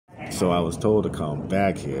So I was told to come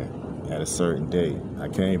back here at a certain date. I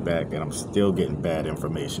came back and I'm still getting bad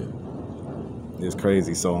information. It's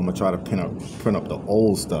crazy. So I'm gonna try to print up the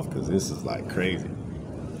old stuff because this is like crazy.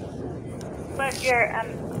 But your I'm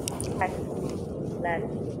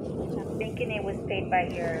thinking it was paid by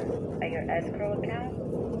your escrow account.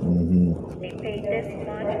 They paid this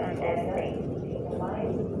much on this date.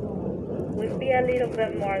 Would be a little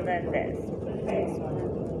bit more than this.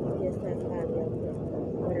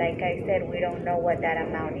 Like I said, we don't know what that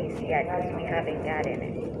amount is yet because we haven't gotten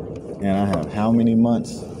it. And I have how many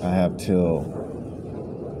months? I have till.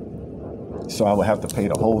 So I would have to pay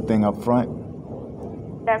the whole thing up front?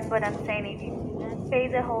 That's what I'm saying. If you pay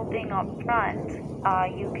the whole thing up front,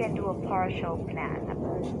 you can do a partial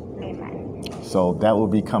payment. So that will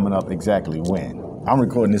be coming up exactly when? I'm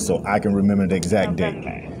recording this so I can remember the exact date.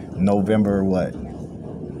 November what?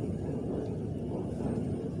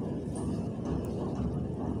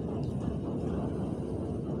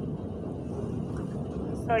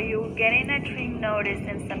 So you're getting a trim notice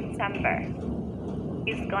in September.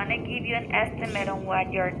 It's gonna give you an estimate on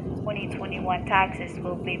what your 2021 taxes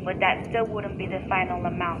will be, but that still wouldn't be the final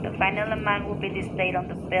amount. The final amount will be displayed on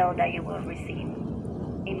the bill that you will receive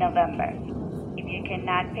in November. If you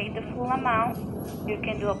cannot pay the full amount, you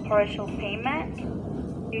can do a partial payment.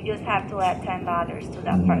 You just have to add $10 to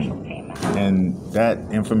that partial payment. And that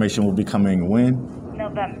information will be coming when?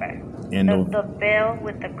 November. The bill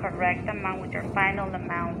with the correct amount, with your final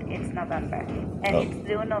amount, is November. And it's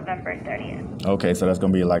due November 30th. Okay, so that's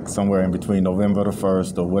going to be like somewhere in between November the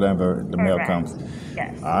 1st or whatever the mail comes.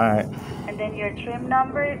 Yes. All right. And then your trim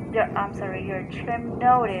number, your trim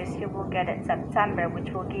notice, you will get in September,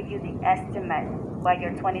 which will give you the estimate what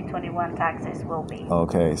your 2021 taxes will be.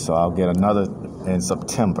 Okay, so I'll get another in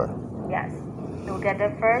September. Yes. You'll get the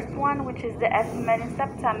first one, which is the estimate in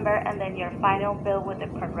September, and then your final bill with the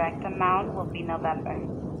correct amount will be November.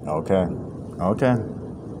 Okay. Okay.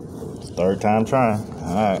 It's third time trying.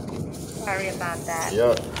 All right. Sorry about that.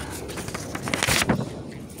 Yep.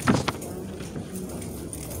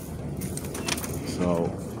 So,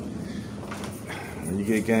 when you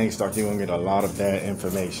get Gangstalk, you're going to get a lot of bad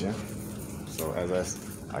information. So, as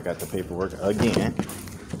I got the paperwork again.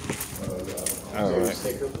 All right.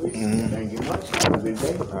 Thank you much. Have a good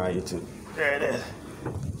day. All right, you too. There it is.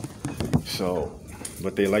 So,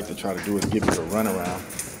 what they like to try to do is give you a runaround.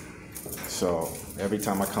 So, every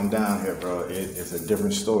time I come down here, bro, it's a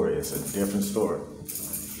different story. It's a different story.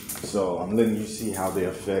 So, I'm letting you see how they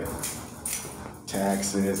affect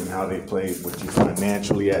taxes and how they play with you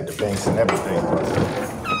financially at the banks and everything.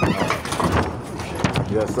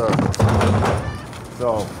 Yes, sir.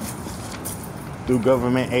 So, through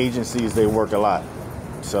government agencies, they work a lot.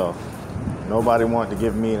 So nobody wanted to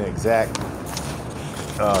give me an exact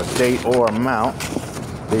date or amount.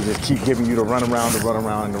 They just keep giving you the runaround, the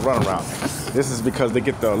runaround, and the runaround. This is because they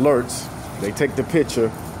get the alerts. They take the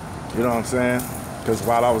picture. You know what I'm saying? Because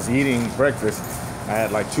while I was eating breakfast, I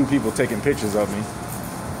had like 2 people taking pictures of me.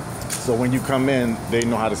 So when you come in, they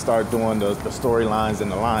know how to start doing the storylines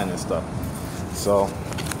and the line and stuff. So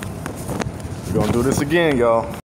we're going to do this again, y'all.